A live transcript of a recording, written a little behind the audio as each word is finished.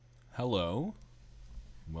hello,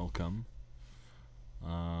 welcome.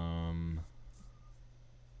 Um,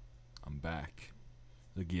 I'm back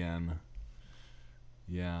again.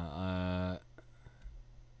 Yeah.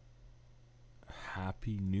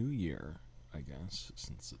 Happy New Year, I guess,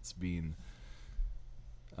 since it's been.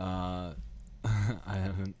 I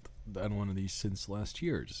haven't done one of these since last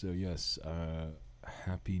year, so yes.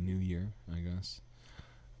 Happy New Year, I guess.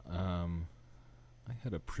 Um, I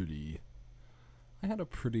had a pretty. I had a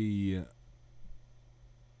pretty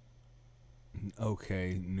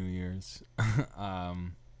okay New Year's.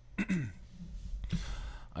 um,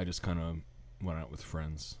 I just kind of went out with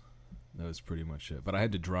friends. That was pretty much it. But I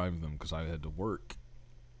had to drive them because I had to work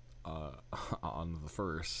on the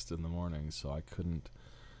 1st in the morning, so I couldn't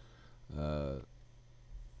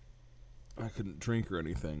drink or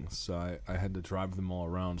anything. So I had to drive them all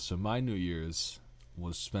around. So my New Year's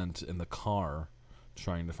was spent in the car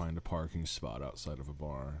trying to find a parking spot outside of a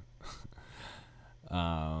bar.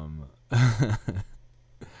 um,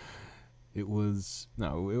 It was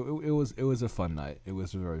it was a fun night. It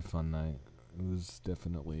was a very fun night. It was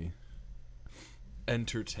definitely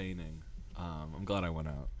entertaining. I'm glad I went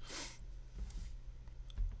out.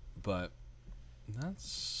 But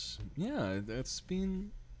it's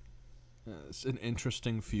been it's an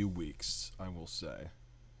interesting few weeks, I will say.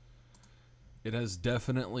 It has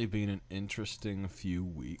definitely been an interesting few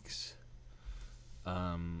weeks.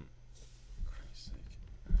 Christ's sake.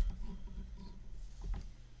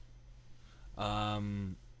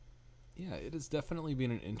 Yeah, it has definitely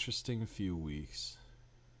been an interesting few weeks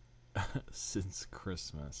since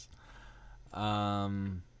Christmas. Yeah,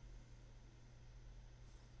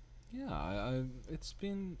 it's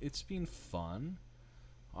been fun.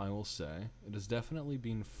 I will say it has definitely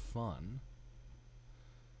been fun.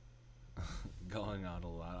 Going out a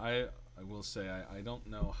lot. I will say I don't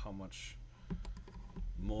know how much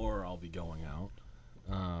more I'll be going out.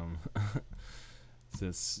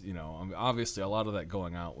 Since obviously a lot of that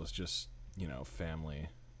going out was just family,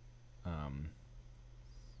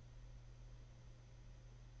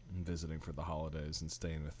 visiting for the holidays and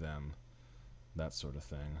staying with them, that sort of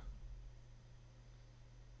thing.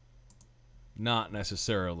 Not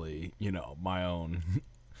necessarily my own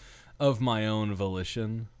of my own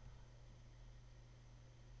volition,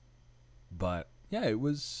 but yeah, it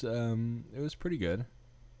was pretty good.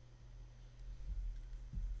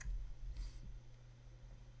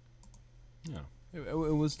 Yeah, it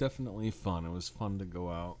was definitely fun. It was fun to go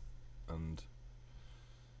out and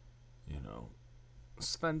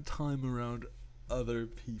spend time around other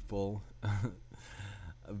people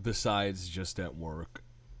besides just at work.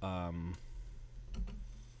 But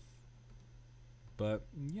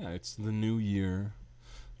yeah, it's the new year.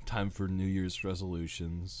 Time for New Year's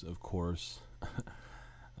resolutions, of course.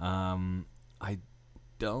 I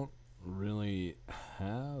don't really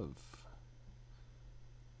have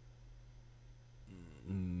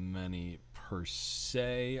many per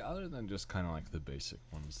se, other than just kind of like the basic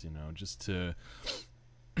ones, just to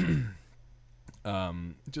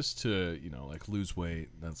like lose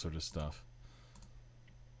weight, that sort of stuff.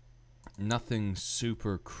 Nothing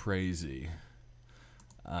super crazy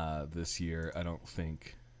this year, I don't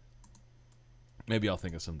think. Maybe I'll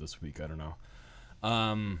think of some this week, I don't know.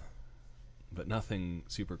 But nothing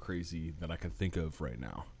super crazy that I can think of right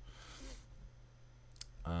now.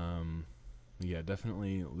 Yeah,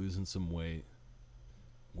 definitely losing some weight,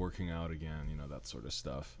 working out again, that sort of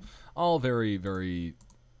stuff. All very, very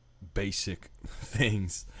basic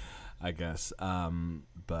things, I guess.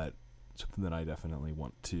 But something that I definitely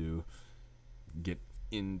want to get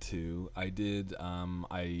into. I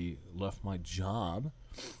left my job.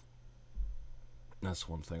 That's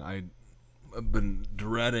one thing. I've been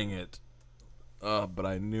dreading it, but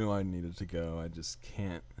I knew I needed to go. I just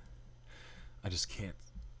can't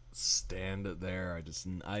stand it there.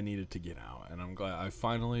 I needed to get out, and I'm glad I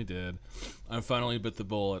finally did. I finally bit the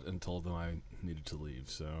bullet and told them I needed to leave.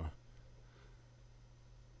 So,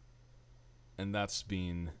 and that's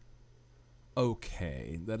been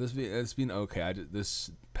okay. It's been okay.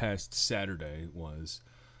 This past Saturday was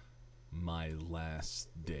my last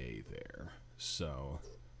day there, so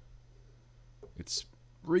it's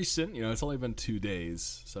recent. It's only been 2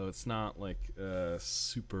 days, so it's not like a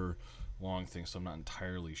super long thing, so I'm not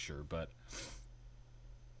entirely sure, but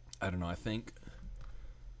I don't know. I think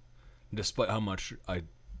despite how much I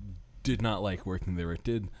did not like working there, it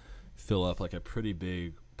did fill up like a pretty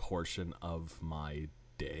big portion of my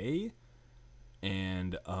day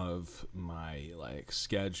and of my like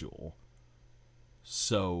schedule.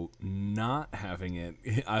 So not having it,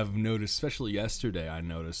 I've noticed, especially yesterday, I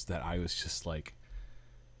noticed that I was just like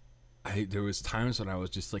there was times when I was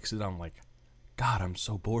just like sitting down like, God, I'm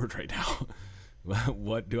so bored right now.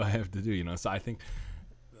 What do I have to do? So I think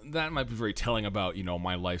that might be very telling about,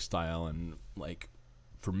 my lifestyle and like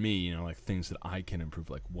for me, like things that I can improve,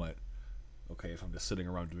 like what, okay, if I'm just sitting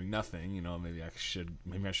around doing nothing, maybe I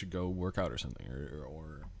should go work out or something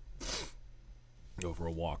or go for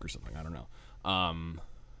a walk or something. I don't know.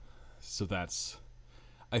 So that's,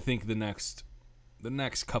 I think the next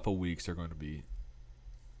couple weeks are going to be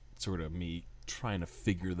sort of me trying to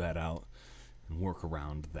figure that out and work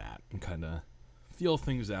around that and kind of feel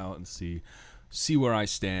things out and see where I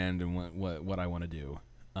stand and what I want to do.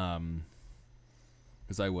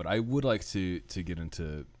 Because I would like to get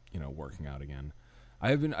into working out again. I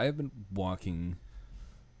have been walking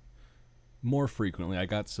more frequently. I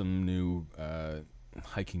got some new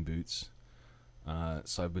hiking boots,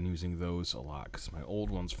 so I've been using those a lot because my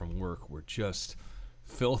old ones from work were just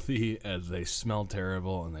filthy and they smelled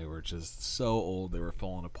terrible and they were just so old they were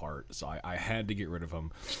falling apart. So I had to get rid of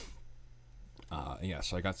them.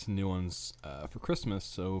 So I got some new ones for Christmas.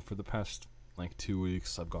 So for the past like 2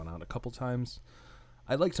 weeks, I've gone out a couple times.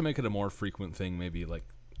 I'd like to make it a more frequent thing, maybe like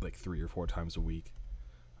 3 or 4 times a week.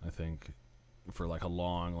 I think for like a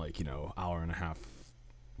long hour and a half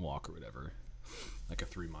walk or whatever, like a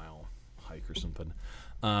 3-mile hike or something.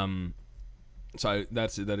 So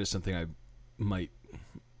that is something I might.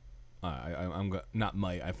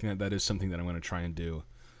 I think that is something that I'm going to try and do.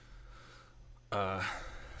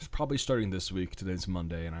 It's probably starting this week. Today's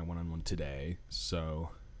Monday, and I went on one today. So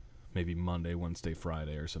maybe Monday, Wednesday,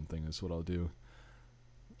 Friday, or something is what I'll do.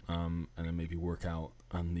 And then maybe work out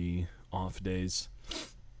on the off days.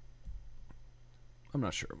 I'm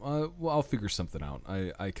not sure. Well, I'll figure something out.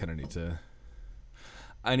 I kind of need to.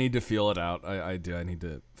 I need to feel it out. I do. I need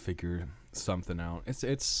to figure something out.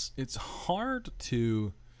 It's hard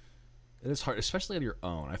to. It is hard, especially on your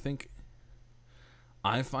own.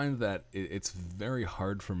 I find that it's very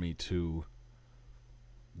hard for me to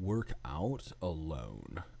work out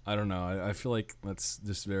alone. I don't know. I feel like that's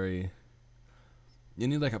just very. You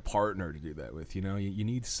need like a partner to do that with. You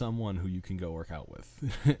need someone who you can go work out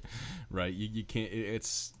with, right? You can't.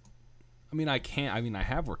 I can't. I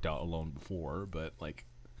have worked out alone before, but like,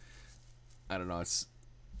 I don't know. It's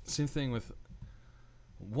same thing with.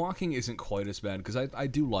 Walking isn't quite as bad because I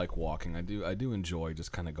do like walking. I do enjoy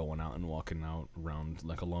just kind of going out and walking out around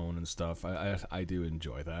like alone and stuff. I do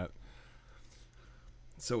enjoy that.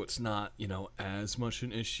 So it's not as much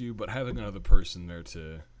an issue, but having another person there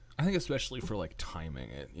to, I think especially for like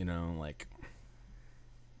timing it, like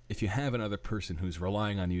if you have another person who's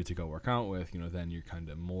relying on you to go work out with, then you're kind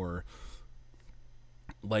of more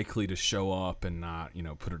likely to show up and not,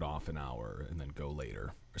 put it off an hour and then go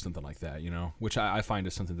later or something like that, which I find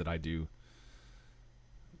is something that I do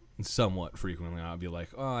somewhat frequently. I'll be like,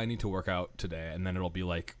 oh, I need to work out today. And then it'll be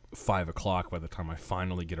like 5 o'clock by the time I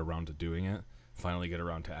finally get around to doing it, finally get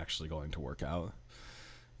around to actually going to work out,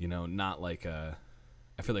 not like, I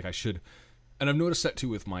feel like I should. And I've noticed that too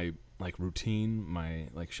with my like routine, my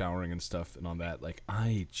like showering and stuff and all that. Like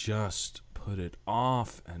I just put it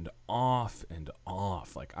off and off and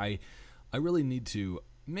off. Like I really need to.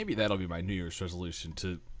 Maybe that'll be my New Year's resolution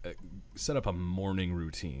to set up a morning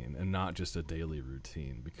routine and not just a daily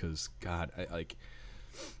routine. Because God,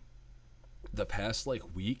 the past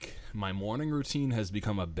like week, my morning routine has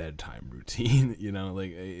become a bedtime routine.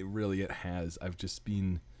 Like it has. I've just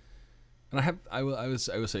been. And I will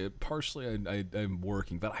say partially I'm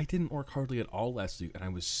working, but I didn't work hardly at all last week, and I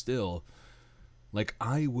was still, like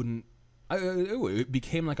it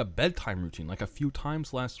became like a bedtime routine. Like a few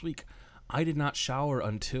times last week, I did not shower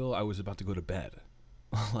until I was about to go to bed.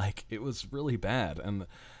 Like it was really bad, and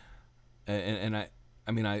I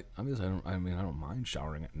don't mind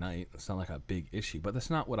showering at night. It's not like a big issue, but that's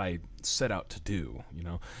not what I set out to do.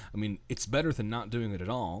 It's better than not doing it at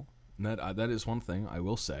all. And that is one thing I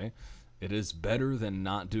will say. It is better than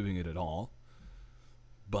not doing it at all.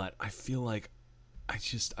 But I feel like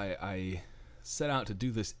I set out to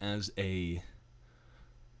do this as a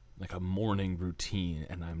morning routine,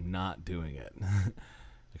 and I'm not doing it.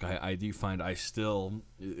 I do find it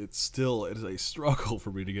is a struggle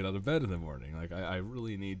for me to get out of bed in the morning. Like I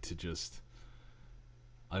really need to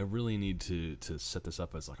set this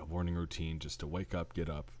up as like a morning routine, just to wake up,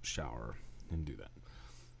 get up, shower, and do that.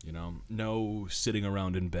 No sitting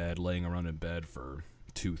around in bed, laying around in bed for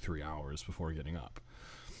 2-3 hours before getting up.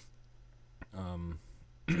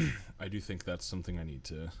 I do think that's something I need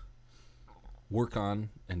to work on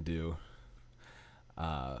and do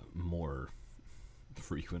more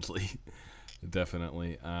frequently.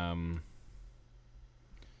 Definitely.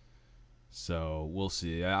 So we'll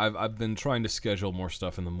see. I've been trying to schedule more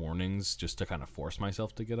stuff in the mornings just to kind of force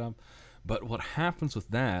myself to get up. But what happens with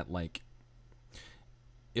that, like,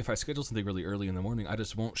 if I schedule something really early in the morning, I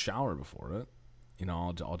just won't shower before it. You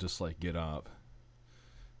know, I'll just like get up,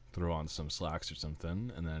 throw on some slacks or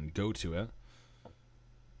something, and then go to it,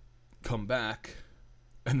 come back,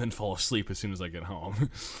 and then fall asleep as soon as I get home.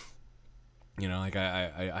 You know, like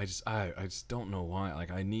I just don't know why.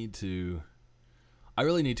 Like I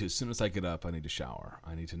really need to. As soon as I get up, I need to shower.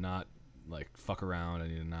 I need to not like fuck around. I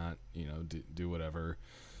need to not, you know, do whatever.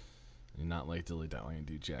 And not like dilly-dallying and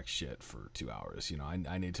do jack shit for 2 hours. You know,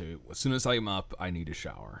 I need to. As soon as I'm up, I need to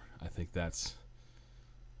shower. I think that's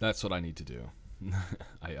what I need to do.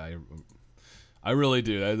 I really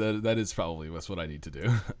do. That is probably what I need to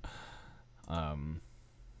do.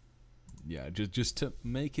 Yeah, just to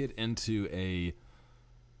make it into a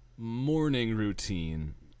morning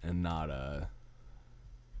routine and not a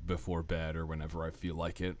before bed or whenever I feel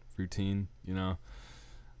like it routine, you know?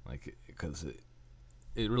 Like, because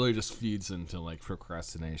it really just feeds into, like,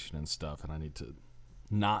 procrastination and stuff, and I need to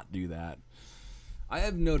not do that. I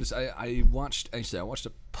have noticed, I watched a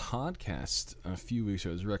podcast a few weeks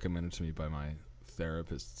ago. It was recommended to me by my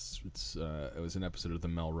therapist. It was an episode of the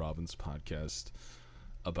Mel Robbins podcast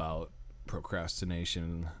about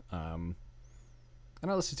procrastination, and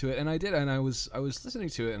I listened to it, and I was listening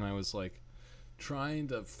to it, and I was like trying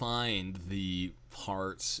to find the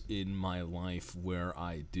parts in my life where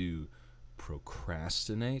I do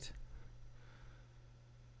procrastinate,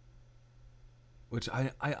 which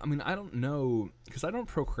I mean, I don't know, because I don't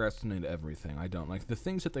procrastinate everything. I don't, like, the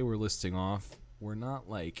things that they were listing off were not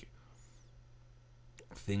like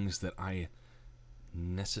things that I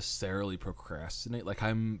necessarily procrastinate. Like,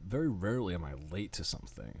 I'm very rarely am I late to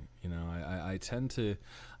something, you know. I tend to,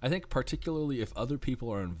 I think particularly if other people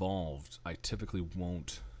are involved, I typically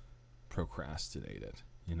won't procrastinate it,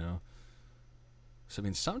 you know. So I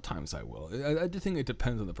mean, sometimes I will. I do think it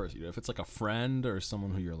depends on the person. You know, if it's like a friend or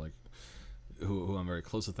someone who you're like, who I'm very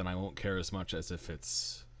close with, then I won't care as much as if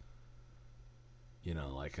it's, you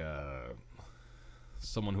know, like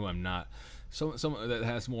someone who I'm not. Someone that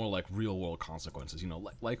has more like real world consequences, you know,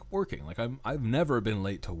 like working. Like I've never been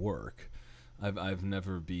late to work. I've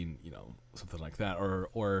never been, you know, something like that,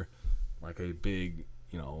 or like a big,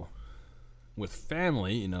 you know, with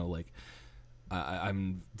family, you know, like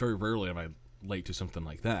I'm very rarely am I late to something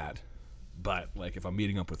like that. But like if I'm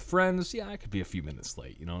meeting up with friends, yeah, I could be a few minutes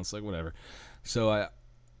late, you know. It's like whatever. So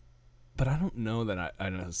but I don't know that I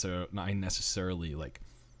necessarily like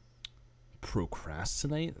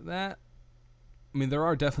procrastinate that. I mean, there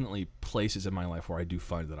are definitely places in my life where I do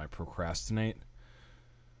find that I procrastinate.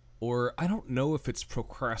 Or I don't know if it's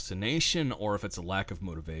procrastination or if it's a lack of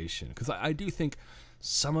motivation. Because I do think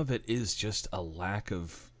some of it is just a lack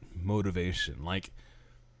of motivation. Like,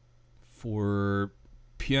 for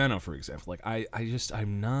piano, for example. Like, I'm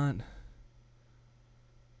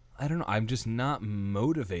just not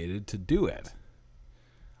motivated to do it.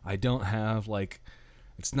 I don't have, like...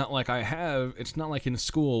 It's not like in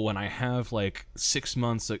school when I have like 6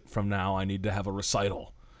 months from now I need to have a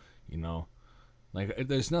recital, you know, like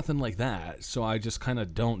there's nothing like that. So I just kind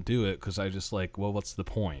of don't do it because I just like, well, what's the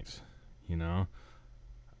point, you know?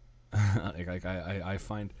 I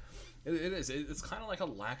find it's kind of like a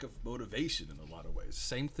lack of motivation in a lot of ways.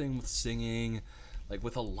 Same thing with singing, like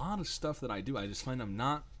with a lot of stuff that I do, I just find I'm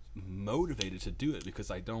not motivated to do it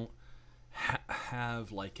because I don't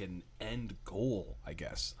have like an end goal, I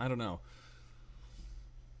guess. I don't know.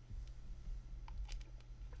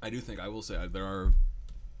 I do think, I will say, I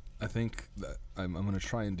think that I'm going to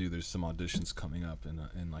try and do, there's some auditions coming up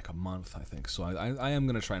in like a month, I think. So I am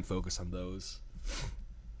going to try and focus on those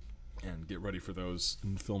and get ready for those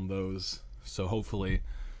and film those. So hopefully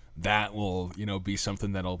that will, you know, be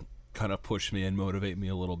something that'll kind of push me and motivate me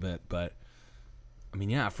a little bit. But I mean,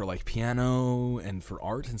 yeah, for like piano and for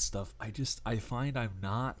art and stuff, I find I'm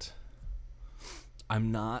not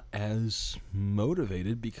as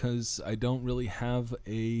motivated because I don't really have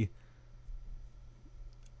a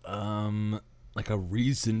like a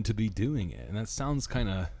reason to be doing it. And that sounds kind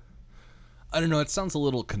of, I don't know, it sounds a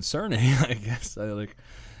little concerning, I guess.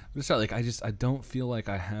 I don't feel like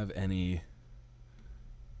I have any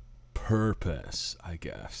purpose, I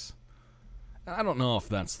guess. I don't know if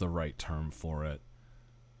that's the right term for it.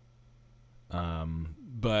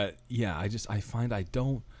 But yeah, I find I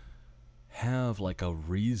don't have like a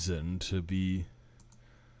reason to be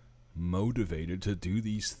motivated to do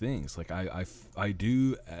these things. Like I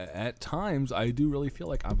do at times, I do really feel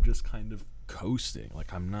like I'm just kind of coasting.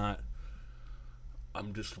 Like I'm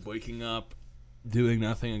just waking up doing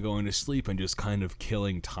nothing and going to sleep and just kind of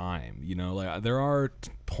killing time. Like there are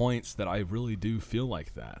points that I really do feel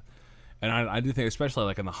like that. And I do think, especially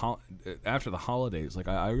like in after the holidays, like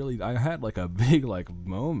I had like a big like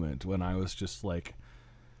moment when I was just like,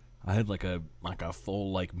 I had like a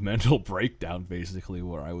full like mental breakdown basically,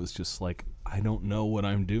 where I was just like, I don't know what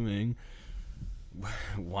I'm doing.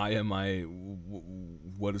 Why am I?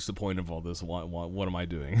 What is the point of all this? What am I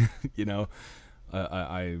doing?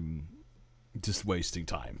 I'm just wasting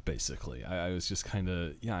time basically. I was just kind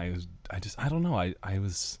of I don't know. I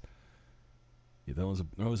was. Yeah, that was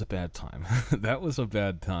a bad time. That was a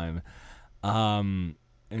bad time. And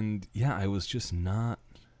yeah, I was just not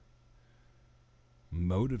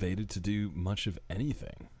motivated to do much of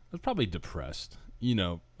anything. I was probably depressed.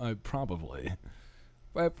 I probably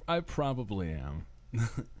am.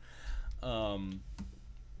 But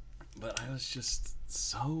I was just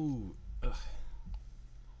so.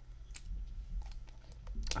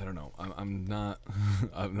 I don't know. I'm not.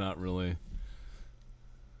 I'm not really.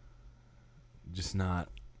 Just not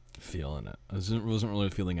feeling it. I wasn't really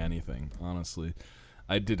feeling anything, honestly.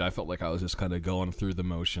 I felt like I was just kind of going through the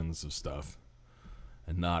motions of stuff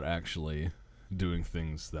and not actually doing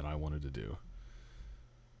things that I wanted to do.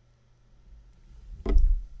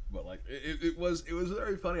 But like it was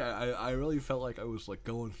very funny. I really felt like I was like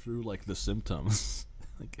going through like the symptoms.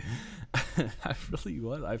 Like I really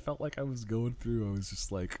was. I felt like I was going through. I was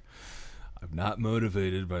just like, I'm not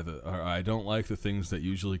motivated or I don't like the things that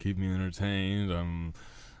usually keep me entertained.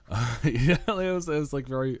 It was like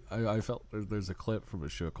very. I felt there's a clip from a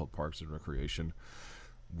show called Parks and Recreation,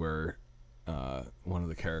 where one of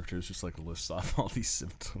the characters just like lists off all these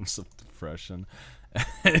symptoms of depression,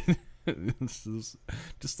 and it's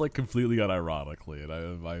just like completely unironically, and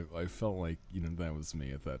I felt like that was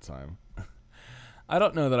me at that time. I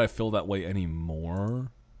don't know that I feel that way anymore.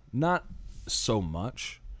 Not so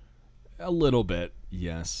much. A little bit,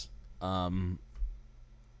 yes. But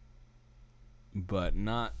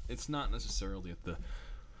not. It's not necessarily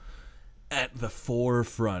at the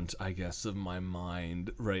forefront, I guess, of my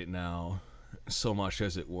mind right now, so much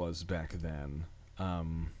as it was back then. Where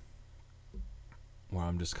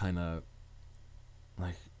I'm just kind of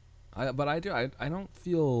like, I don't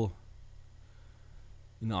feel.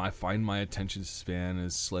 I find my attention span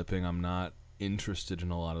is slipping. I'm not interested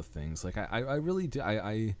in a lot of things. Like I really do.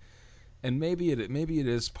 And maybe it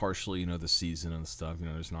is partially, the season and stuff.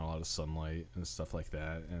 There's not a lot of sunlight and stuff like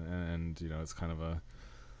that, and it's kind of a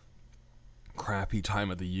crappy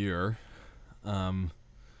time of the year. I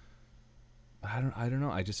don't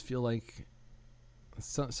know. I just feel like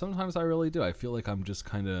sometimes I really do. I feel like I'm just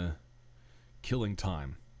kind of killing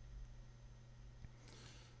time,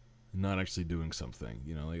 not actually doing something.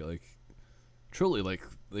 Like truly, like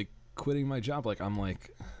quitting my job. Like I'm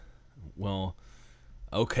like, well.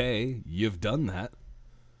 Okay, you've done that.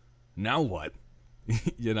 Now what?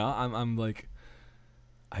 I'm like,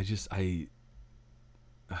 I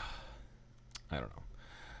don't know.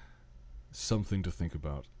 Something to think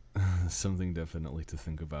about. Something definitely to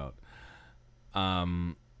think about.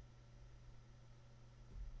 But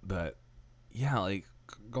yeah, like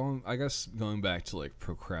going back to like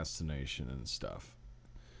procrastination and stuff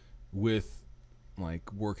with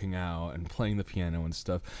like working out and playing the piano and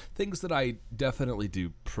stuff, things that I definitely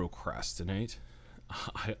do procrastinate.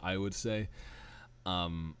 I would say,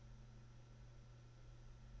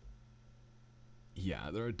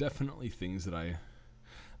 yeah, there are definitely things that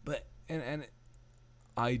but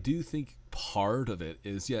I do think part of it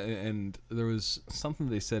is and there was something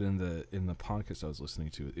they said in the podcast I was listening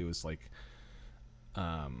to. It was like,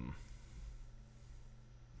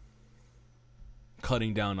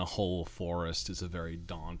 cutting down a whole forest is a very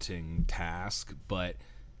daunting task, but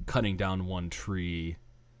cutting down one tree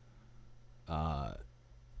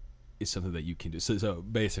is something that you can do. So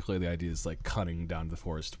basically the idea is like cutting down the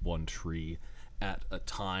forest one tree at a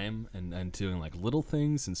time and doing like little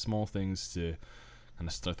things and small things to kind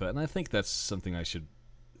of start that. And I think that's something I should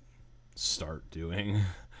start doing.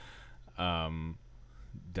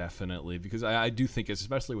 Definitely, because I do think it's,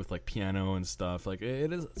 especially with like piano and stuff, like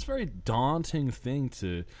it's a very daunting thing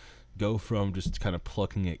to go from just kind of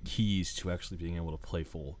plucking at keys to actually being able to play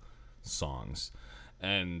full songs.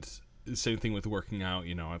 And the same thing with working out,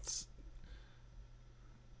 it's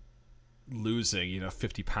losing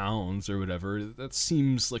 50 pounds or whatever. That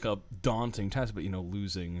seems like a daunting task, but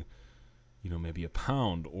losing maybe a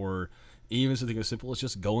pound, or even something as simple as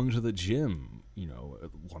just going to the gym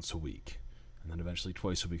once a week, and then eventually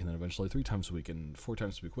twice a week, and then eventually 3 times a week, and 4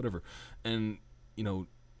 times a week, whatever. And,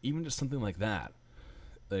 even just something like that,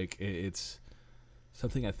 like, it's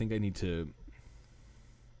something I think I need to,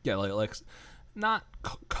 like not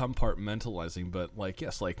compartmentalizing, but like,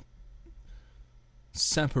 yes, like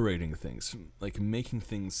separating things, like making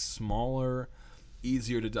things smaller,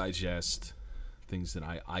 easier to digest, things that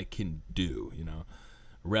I can do,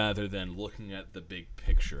 rather than looking at the big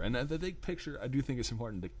picture. And the big picture, I do think it's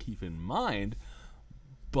important to keep in mind,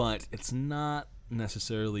 but it's not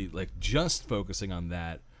necessarily like just focusing on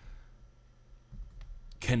that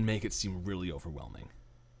can make it seem really overwhelming,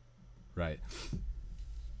 right?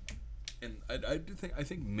 And I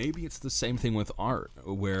think maybe it's the same thing with art,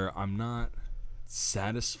 where I'm not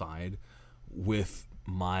satisfied with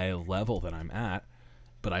my level that I'm at,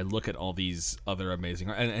 but I look at all these other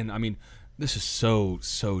amazing art, and I mean, this is so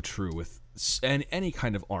true with any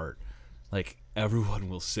kind of art. Like, everyone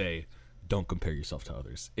will say, don't compare yourself to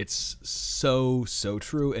others. It's so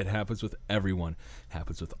true. It happens with everyone. It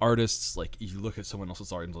happens with artists. Like, you look at someone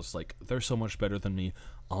else's art and it's like, they're so much better than me,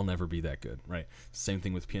 I'll never be that good, right? Same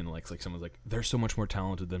thing with piano. Like someone's like, they're so much more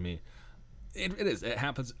talented than me. It is. It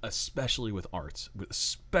happens especially with arts,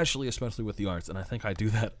 especially with the arts, and I think I do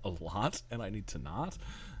that a lot, and I need to not.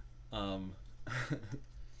 I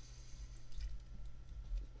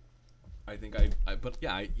think but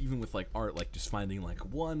yeah, even with like art, like just finding like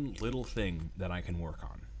one little thing that I can work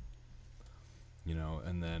on,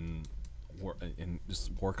 and then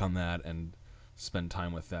just work on that and spend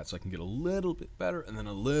time with that, so I can get a little bit better, and then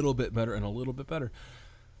a little bit better, and a little bit better,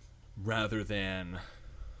 rather than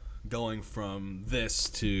going from this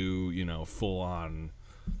to full on,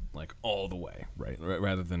 like, all the way, right?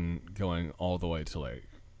 Rather than going all the way to like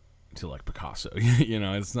Picasso.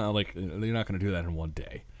 It's not like they're not going to do that in one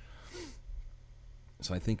day.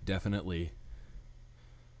 So I think definitely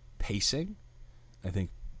pacing. I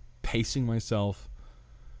think pacing myself,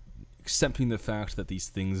 accepting the fact that these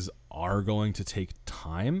things are going to take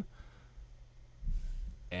time,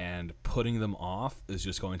 and putting them off is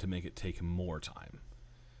just going to make it take more time.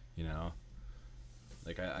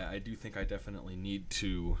 Like, I do think I definitely need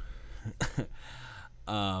to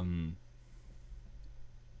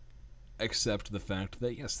accept the fact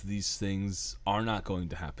that, yes, these things are not going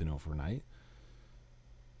to happen overnight.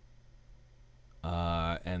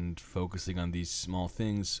 And focusing on these small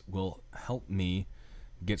things will help me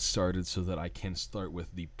get started so that I can start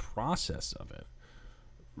with the process of it,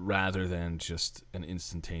 rather than just an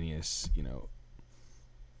instantaneous,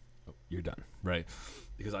 you're done, right?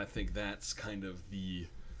 Because I think that's kind of the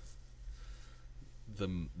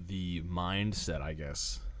mindset, I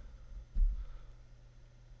guess.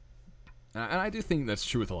 And I do think that's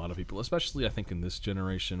true with a lot of people, especially I think in this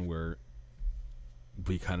generation, where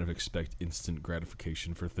we kind of expect instant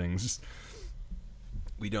gratification for things.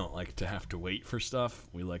 We don't like to have to wait for stuff.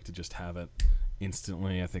 We like to just have it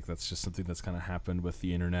instantly. I think that's just something that's kind of happened with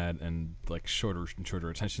the internet and like shorter and shorter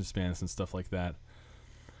attention spans and stuff like that.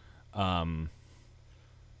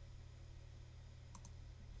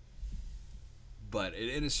 But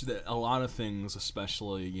it is that a lot of things,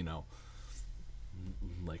 especially,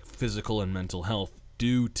 like physical and mental health,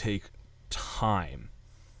 do take time.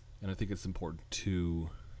 And I think it's important to,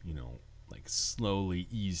 like slowly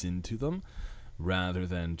ease into them, rather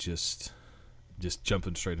than just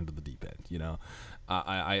jumping straight into the deep end.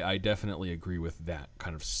 I definitely agree with that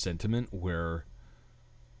kind of sentiment, where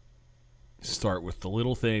start with the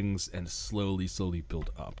little things and slowly build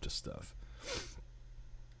up to stuff.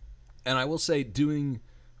 And I will say,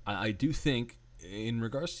 I do think, in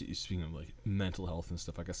regards to, speaking of like mental health and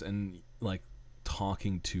stuff, I guess, and like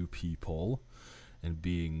talking to people and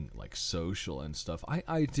being like social and stuff,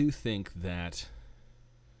 I do think that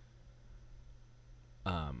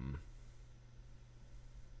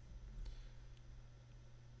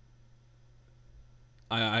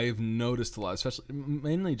I've noticed a lot, especially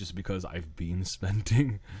mainly just because I've been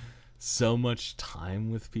spending so much time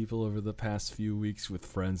with people over the past few weeks, with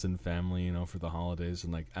friends and family, for the holidays,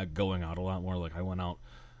 and like going out a lot more. Like, I went out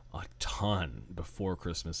a ton before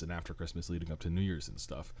Christmas and after Christmas, leading up to New Year's and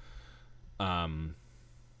stuff. I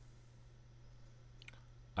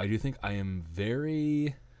do think I am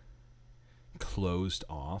very closed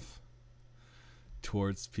off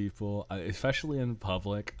towards people, especially in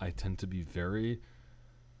public. I tend to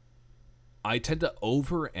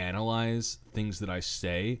overanalyze things that I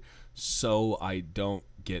say, so I don't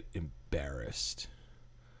get embarrassed.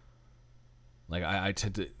 Like, I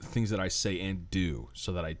tend to, things that I say and do,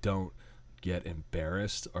 so that I don't get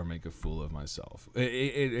embarrassed or make a fool of myself.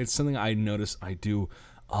 It's something I notice I do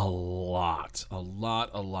a lot.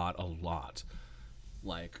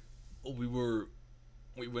 Like, we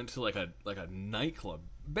went to like a nightclub,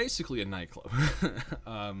 basically a nightclub.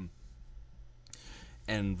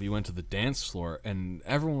 and we went to the dance floor, and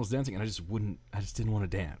everyone was dancing, and I just didn't want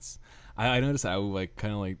to dance. I noticed I would like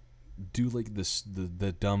kind of like do like this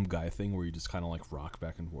the dumb guy thing where you just kind of like rock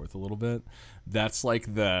back and forth a little bit. That's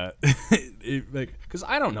like the like, because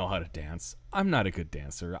I don't know how to dance. I'm not a good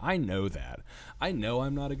dancer. I know that. I know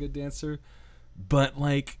I'm not a good dancer, but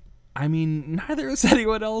like, I mean, neither is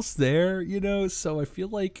anyone else there, you know. So I feel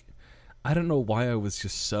like I don't know why I was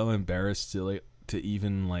just so embarrassed to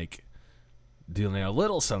even like doing a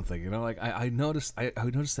little something, you know. Like I noticed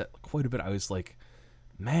that quite a bit. I was like,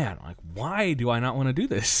 man, like, why do I not want to do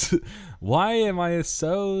this? Why am I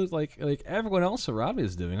so like everyone else around me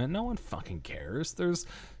is doing it? No one fucking cares. There's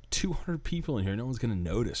 200 people in here. No one's gonna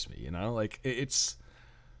notice me, you know. Like it's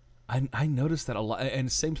I noticed that a lot.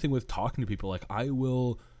 And same thing with talking to people. Like I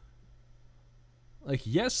will, like,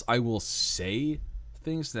 yes, I will say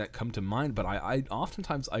things that come to mind, but I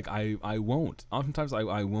oftentimes like I won't. Oftentimes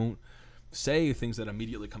I won't say things that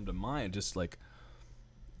immediately come to mind, just like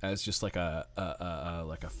as just like a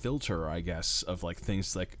filter, I guess, of like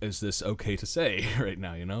things like, is this okay to say right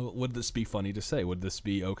now, you know? Would this be funny to say? Would this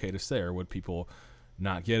be okay to say? Or would people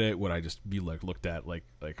not get it? Would I just be like looked at like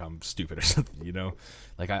I'm stupid or something, you know?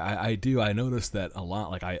 Like I notice that a lot.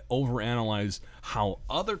 Like I overanalyze how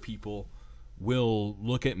other people will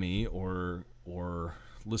look at me or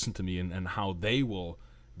listen to me, and how they will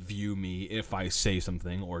view me if I say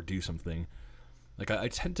something or do something. Like I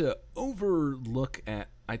tend to look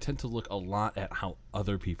a lot at how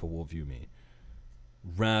other people will view me,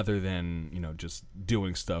 rather than, you know, just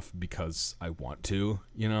doing stuff because I want to,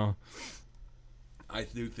 you know. I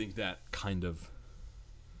do think that kind of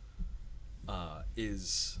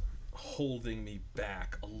is holding me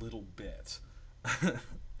back a little bit.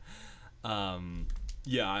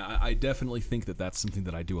 Yeah, I definitely think that that's something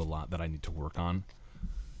that I do a lot that I need to work on.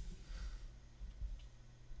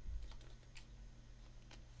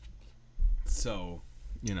 So,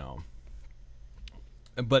 you know,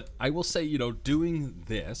 but I will say, you know, doing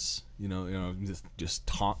this, you know, just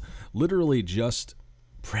talk, literally just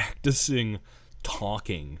practicing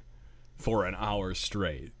talking for an hour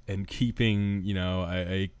straight and keeping, you know,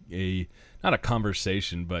 a not a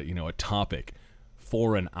conversation, but, you know, a topic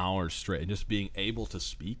for an hour straight, and just being able to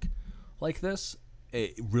speak like this,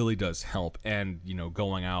 it really does help. And, you know,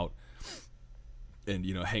 going out and,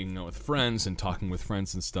 you know, hanging out with friends and talking with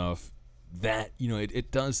friends and stuff, that, you know, it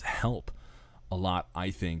does help a lot.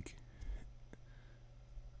 I think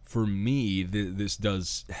for me, this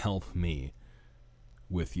does help me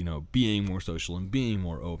with, you know, being more social and being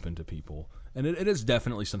more open to people. And it is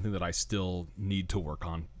definitely something that I still need to work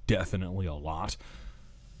on, definitely a lot.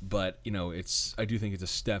 But, you know, I do think it's a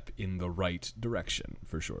step in the right direction,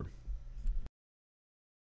 for sure.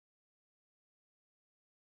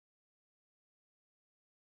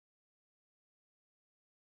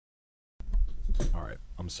 All right,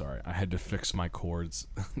 I'm sorry. I had to fix my cords.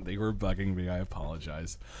 They were bugging me. I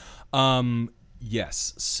apologize.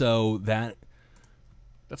 Yes, so that's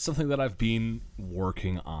something that I've been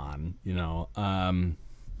working on, you know.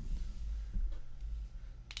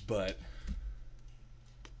 But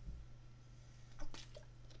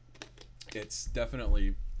it's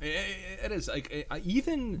definitely, it is like,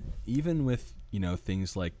 even with, you know,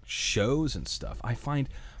 things like shows and stuff, I find,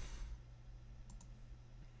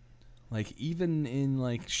 like, even in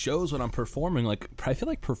like shows when I'm performing, like I feel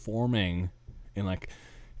like performing in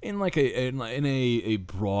a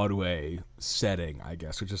Broadway setting, I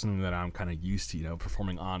guess, which is something that I'm kind of used to, you know,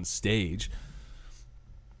 performing on stage.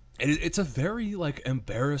 And it's a very like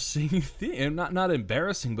embarrassing thing, and not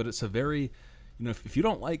embarrassing, but it's a very, you know, if you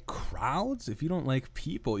don't like crowds, if you don't like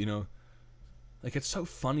people, you know, like, it's so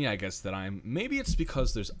funny, I guess, that maybe it's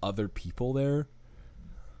because there's other people there.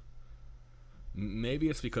 Maybe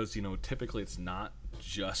it's because, you know, typically it's not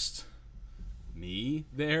just me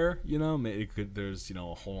there, you know. There's, you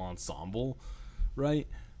know, a whole ensemble, right?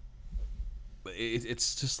 But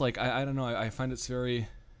it's just like, I don't know, I find it's very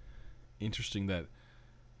interesting that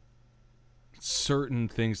certain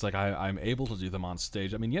things, like, I'm able to do them on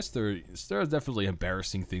stage. I mean, yes, there are definitely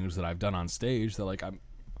embarrassing things that I've done on stage that, like, I'm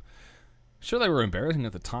sure they were embarrassing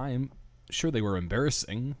at the time. Sure, they were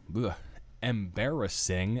embarrassing.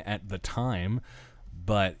 Embarrassing at the time,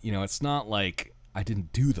 but, you know, it's not like I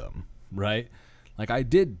didn't do them, right? Like, I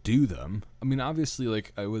did do them. I mean, obviously,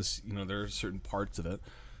 like, I was, you know, there are certain parts of it.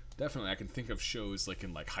 Definitely, I can think of shows, like,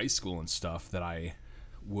 in, like, high school and stuff that I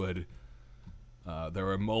would, there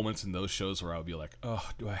were moments in those shows where I would be like, oh,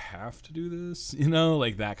 do I have to do this? You know,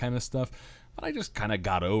 like, that kind of stuff. But I just kind of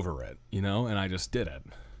got over it, you know, and I just did it.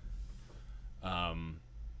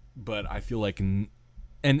 But I feel like,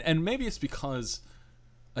 and maybe it's because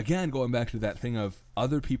again, going back to that thing of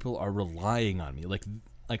other people are relying on me. Like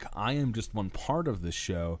I am just one part of this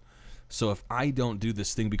show. So if I don't do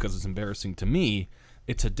this thing because it's embarrassing to me,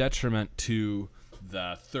 it's a detriment to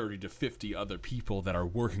the 30 to 50 other people that are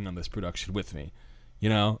working on this production with me. You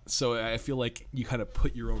know? So I feel like you kind of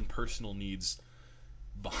put your own personal needs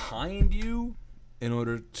behind you in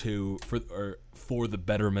order to for the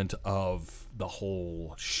betterment of the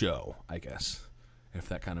whole show, I guess, if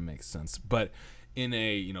that kind of makes sense. But in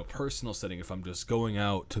a, you know, personal setting, if I'm just going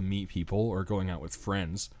out to meet people or going out with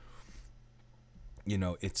friends, you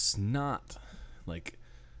know, it's not like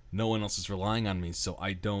no one else is relying on me, so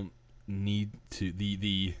I don't need to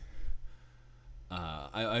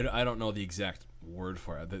I don't know the exact word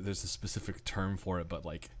for it. There's a specific term for it, but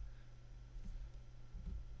like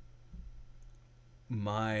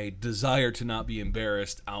my desire to not be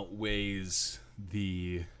embarrassed outweighs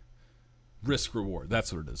the risk reward.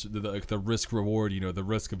 That's what it is. The risk reward, you know, the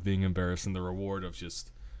risk of being embarrassed and the reward of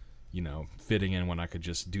just, you know, fitting in when I could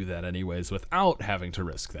just do that anyways without having to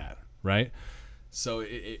risk that, right? So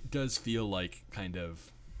it does feel like kind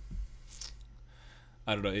of,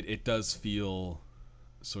 I don't know, it does feel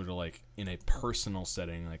sort of like in a personal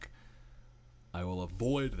setting, like I will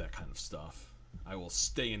avoid that kind of stuff. I will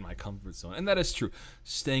stay in my comfort zone. And that is true.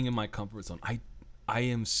 Staying in my comfort zone. I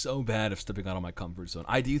am so bad at stepping out of my comfort zone.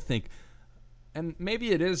 I do think, and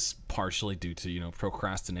maybe it is partially due to, you know,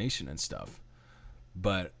 procrastination and stuff,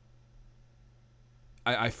 but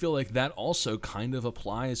I feel like that also kind of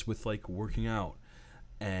applies with like working out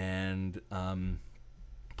and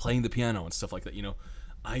playing the piano and stuff like that. You know,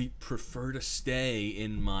 I prefer to stay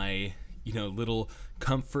in my, you know, little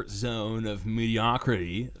comfort zone of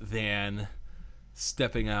mediocrity than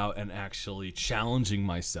stepping out and actually challenging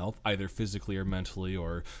myself, either physically or mentally,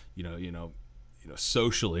 or you know,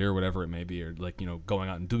 socially or whatever it may be, or like, you know, going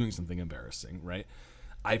out and doing something embarrassing, right?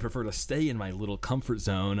 I prefer to stay in my little comfort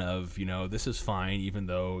zone of, you know, this is fine, even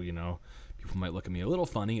though, you know, people might look at me a little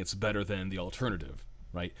funny. It's better than the alternative,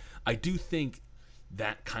 right? I do think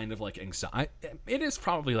that kind of like anxiety, it is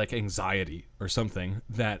probably like anxiety or something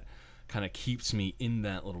that kind of keeps me in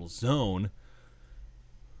that little zone,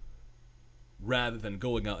 rather than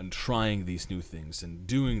going out and trying these new things and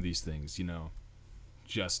doing these things, you know,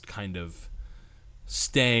 just kind of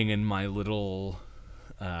staying in my little,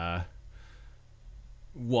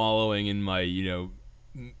 wallowing in my, you know,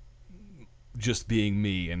 just being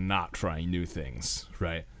me and not trying new things,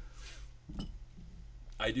 right?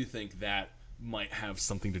 I do think that might have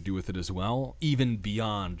something to do with it as well, even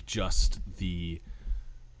beyond just the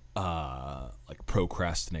like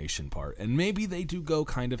procrastination part. And maybe they do go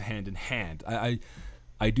kind of hand in hand. I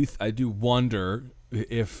do wonder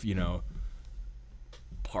if, you know,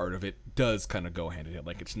 part of it does kind of go hand in hand.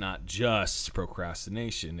 Like, it's not just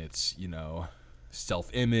procrastination, it's, you know,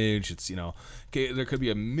 self-image, it's, you know, okay, there could be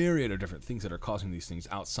a myriad of different things that are causing these things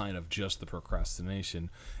outside of just the procrastination.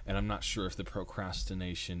 And I'm not sure if the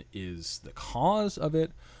procrastination is the cause of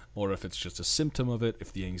it, or if it's just a symptom of it,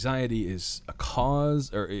 if the anxiety is a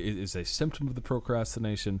cause or is a symptom of the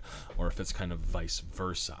procrastination, or if it's kind of vice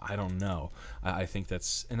versa. I don't know. I think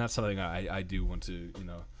that's something I do want to, you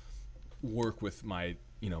know, work with my,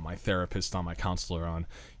 you know, my therapist on, my counselor on,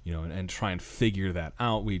 you know, and try and figure that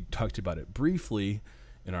out. We talked about it briefly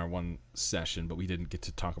in our one session, but we didn't get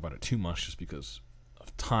to talk about it too much just because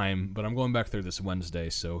of time. But I'm going back there this Wednesday,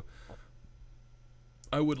 so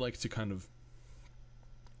I would like to kind of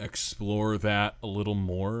explore that a little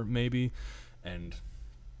more, maybe, and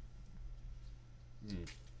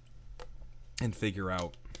figure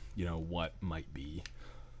out, you know, what might be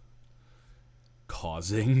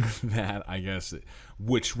causing that, I guess,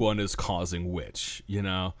 which one is causing which, you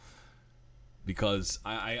know, because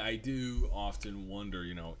I do often wonder,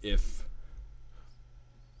 you know, if,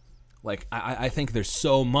 like, I think there's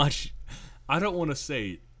so much, I don't want to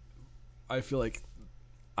say, I feel like,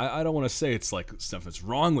 I don't want to say it's like stuff that's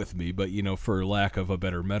wrong with me, but, you know, for lack of a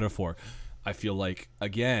better metaphor, I feel like,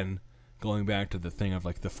 again, going back to the thing of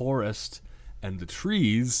like the forest and the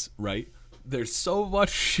trees, right? There's so much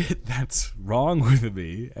shit that's wrong with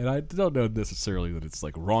me, and I don't know necessarily that it's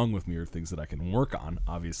like wrong with me or things that I can work on,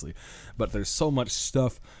 obviously, but there's so much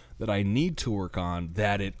stuff that I need to work on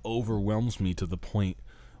that it overwhelms me to the point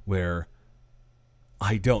where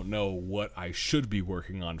I don't know what I should be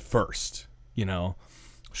working on first, you know?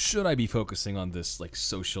 Should I be focusing on this like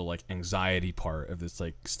social like anxiety part of this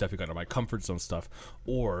like stepping out of my comfort zone stuff,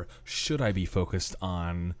 or should I be focused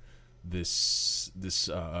on this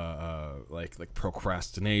like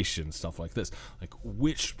procrastination stuff like this? Like,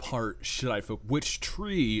 which part should I which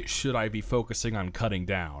tree should I be focusing on cutting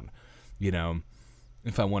down, you know?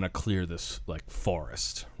 if I want to clear this like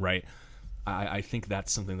forest, right? I think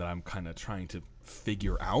that's something that I'm kind of trying to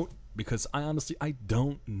figure out, because I honestly, I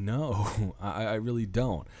don't know. I really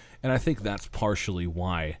don't. And I think that's partially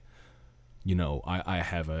why, you know, I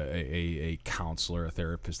have a counselor, a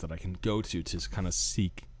therapist that I can go to kind of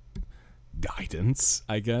seek guidance,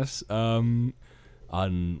 I guess, on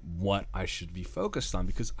what I should be focused on,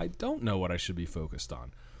 because I don't know what I should be focused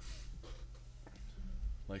on.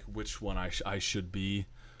 Like which one I should be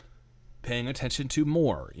paying attention to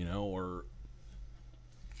more, you know, or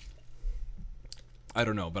I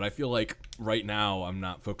don't know, but I feel like right now I'm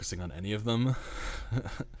not focusing on any of them.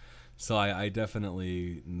 So I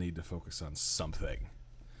definitely need to focus on something,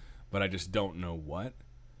 but I just don't know what.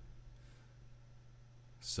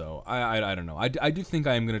 So I don't know. I do think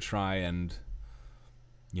I am going to try and,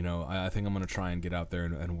 you know, I think I'm going to try and get out there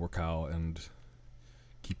and work out and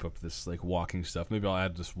keep up this like walking stuff. Maybe I'll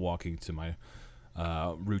add just walking to my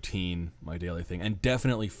routine, my daily thing, and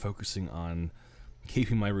definitely focusing on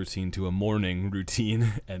keeping my routine to a morning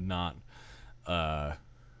routine and not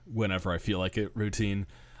whenever I feel like it routine.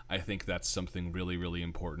 I think that's something really, really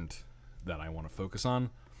important that I want to focus on.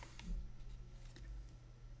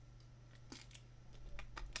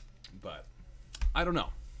 But I don't know.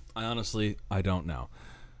 I honestly don't know.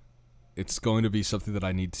 It's going to be something that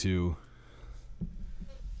I need to,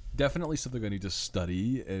 definitely something I need to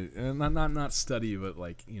study, and not study, but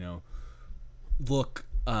like, you know, look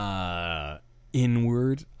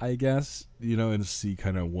inward, I guess, you know, and see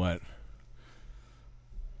kind of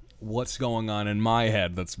what's going on in my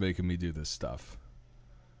head that's making me do this stuff,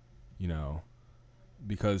 you know,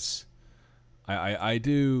 because I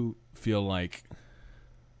do feel like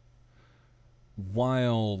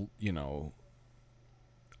while, you know,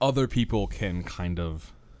 other people can kind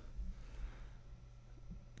of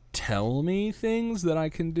tell me things that I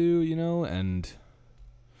can do, you know, and,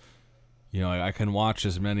 you know, I can watch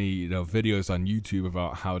as many, you know, videos on YouTube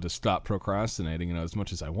about how to stop procrastinating, you know, as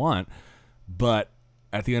much as I want, but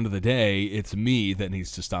at the end of the day, it's me that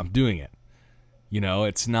needs to stop doing it. You know,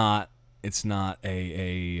 it's not a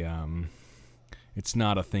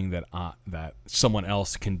thing that someone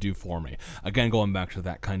else can do for me. Again, going back to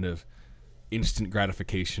that kind of instant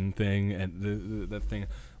gratification thing and the thing,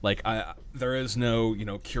 like there is no, you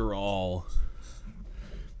know, cure all.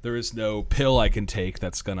 There is no pill I can take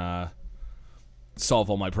that's gonna solve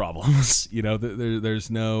all my problems. You know,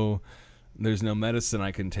 there's no medicine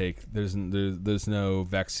I can take. There's no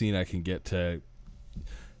vaccine I can get to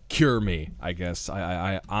cure me. I guess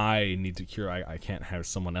I need to cure. I can't have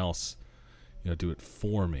someone else, you know, do it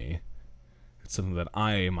for me. It's something that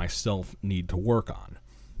I myself need to work on,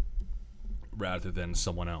 rather than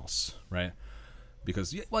someone else, right?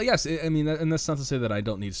 Because, well, yes, I mean, and that's not to say that I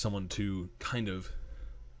don't need someone to kind of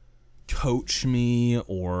coach me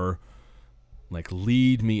or like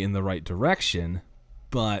lead me in the right direction,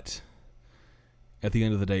 but at the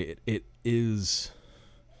end of the day, it is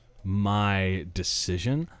my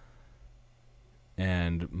decision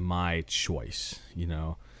and my choice, you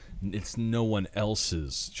know. It's no one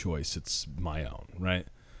else's choice, it's my own, right?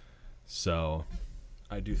 So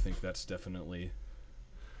I do think that's definitely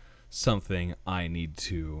something I need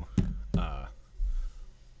to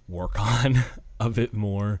work on a bit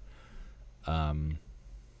more.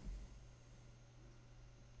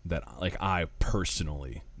 That like I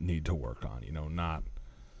personally need to work on, you know, not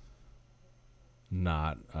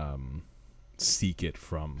seek it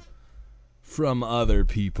from other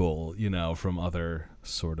people, you know, from other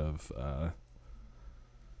sort of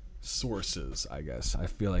sources, I guess. I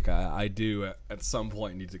feel like I do at some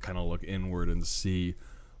point need to kind of look inward and see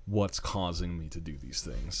what's causing me to do these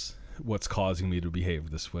things, what's causing me to behave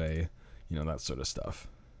this way, you know, that sort of stuff.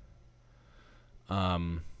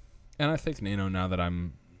 And I think, you know, now that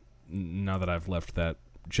I've left that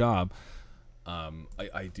job,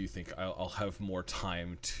 I do think I'll have more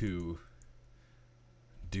time to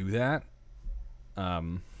do that,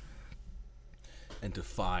 and to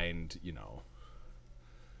find, you know,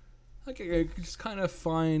 like I just kind of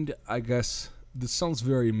find, I guess, this sounds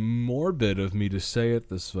very morbid of me to say it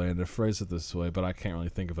this way and to phrase it this way, but I can't really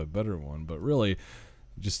think of a better one, but really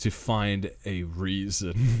just to find a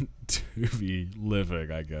reason to be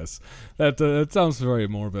living, I guess. That sounds very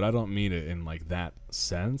morbid. I don't mean it in like that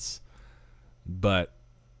sense, but,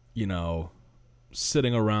 you know,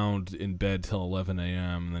 sitting around in bed till 11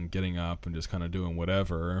 a.m. and then getting up and just kind of doing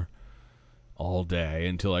whatever all day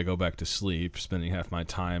until I go back to sleep, spending half my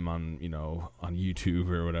time on, you know, on YouTube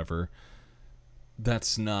or whatever,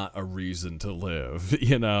 that's not a reason to live.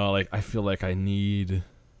 You know, like I feel like I need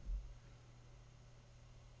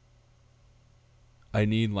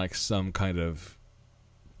like some kind of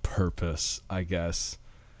purpose, I guess,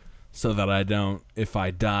 so that I don't, if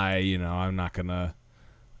I die, I'm not gonna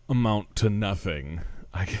amount to nothing.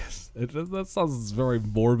 I guess that sounds very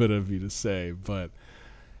morbid of me to say, but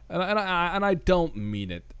and I don't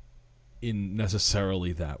mean it in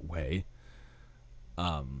necessarily that way.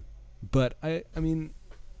 But I mean,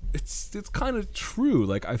 it's kind of true.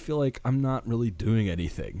 Like, I feel like I'm not really doing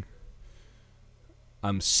anything.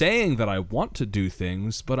 I'm saying that I want to do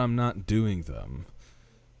things, but I'm not doing them.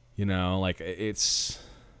 Like,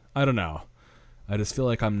 I don't know. I just feel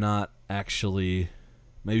like I'm not actually,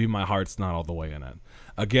 maybe my heart's not all the way in it.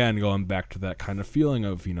 Again, going back to that kind of feeling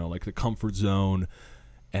of, like the comfort zone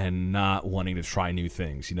and not wanting to try new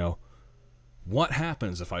things, What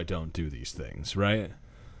happens if I don't do these things, right?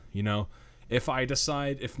 If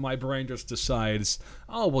my brain just decides,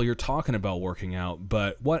 oh, well, you're talking about working out,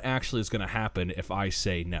 but what actually is going to happen if I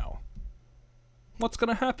say no? What's going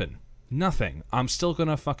to happen? Nothing. I'm still going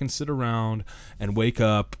to fucking sit around and wake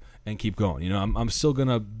up and keep going. I'm still going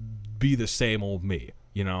to be the same old me.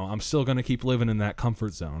 I'm still going to keep living in that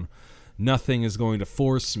comfort zone. Nothing is going to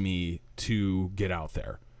force me to get out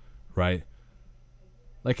there, right?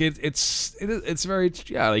 Like, it's very,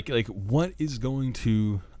 yeah, like what is going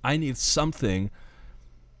to, I need something,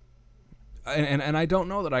 and I don't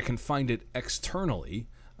know that I can find it externally.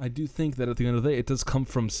 I do think that at the end of the day, it does come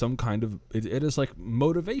from some kind of, it is like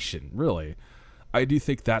motivation, really. I do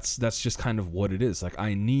think that's just kind of what it is. Like,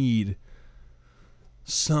 I need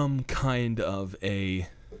some kind of a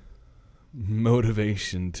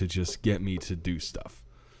motivation to just get me to do stuff.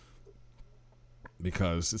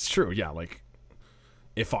 Because it's true, yeah, like,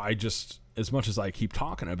 if I just, as much as I keep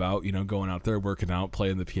talking about, going out there, working out,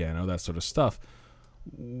 playing the piano, that sort of stuff,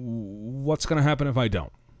 what's going to happen if I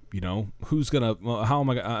don't? Who's going to, how am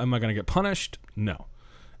I going to get punished? No.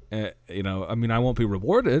 I mean, I won't be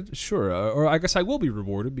rewarded, sure. Or I guess I will be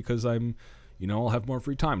rewarded because I'll have more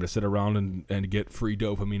free time to sit around and get free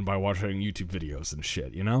dopamine by watching YouTube videos and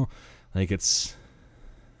shit, Like, it's,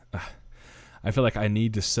 I feel like I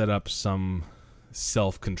need to set up some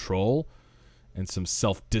self-control and some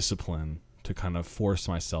self-discipline to kind of force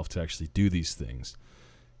myself to actually do these things.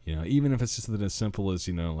 Even if it's just as simple as,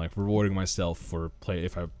 like rewarding myself for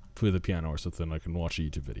if I play the piano or something, I can watch a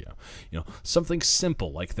YouTube video. Something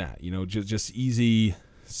simple like that, just easy,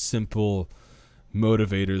 simple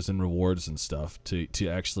motivators and rewards and stuff to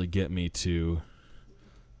actually get me to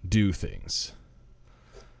do things.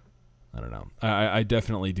 I don't know. I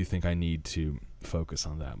definitely do think I need to focus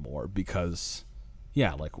on that more because,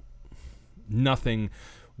 yeah, like, nothing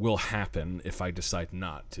will happen if I decide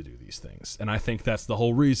not to do these things. And I think that's the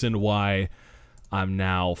whole reason why I'm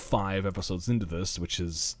now 5 episodes into this, which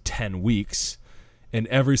is 10 weeks. And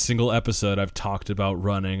every single episode I've talked about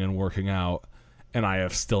running and working out, and I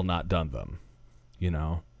have still not done them.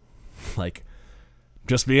 Like,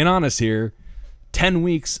 just being honest here, 10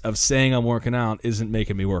 weeks of saying I'm working out isn't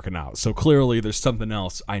making me working out. So clearly there's something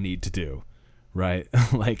else I need to do, right?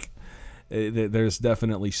 Like, there's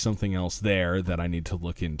definitely something else there that I need to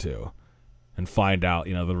look into and find out,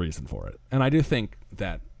 the reason for it. And I do think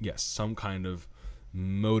that, yes, some kind of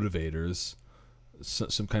motivators,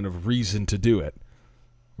 some kind of reason to do it,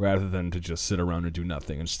 rather than to just sit around and do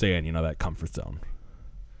nothing and stay in, that comfort zone.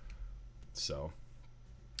 So,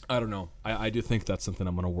 I don't know. I do think that's something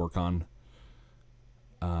I'm going to work on.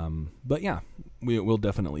 But yeah, we'll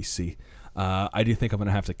definitely see. I do think I'm going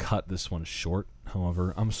to have to cut this one short.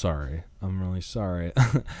 However, I'm sorry. I'm really sorry.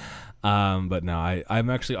 But no,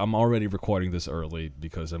 I'm already recording this early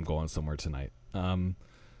because I'm going somewhere tonight.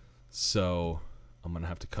 So I'm going to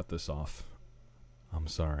have to cut this off. I'm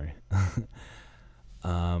sorry.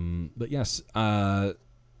 But yes,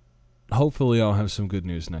 hopefully I'll have some good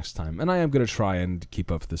news next time. And I am going to try and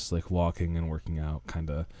keep up this like walking and working out kind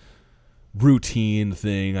of routine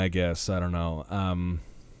thing, I guess. I don't know. I'm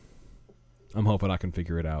hoping I can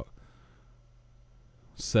figure it out.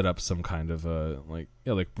 Set up some kind of like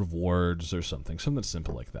rewards or something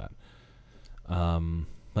simple like that.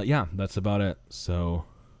 But yeah, that's about it. So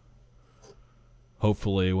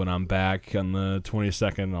hopefully when I'm back on the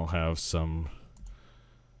 22nd, I'll have some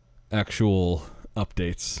actual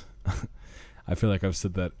updates. I feel like I've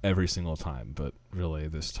said that every single time, but really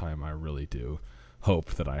this time I really do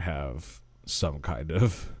hope that I have some kind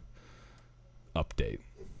of update.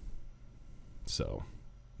 So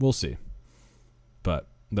we'll see. But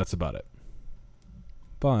that's about it.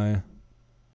 Bye.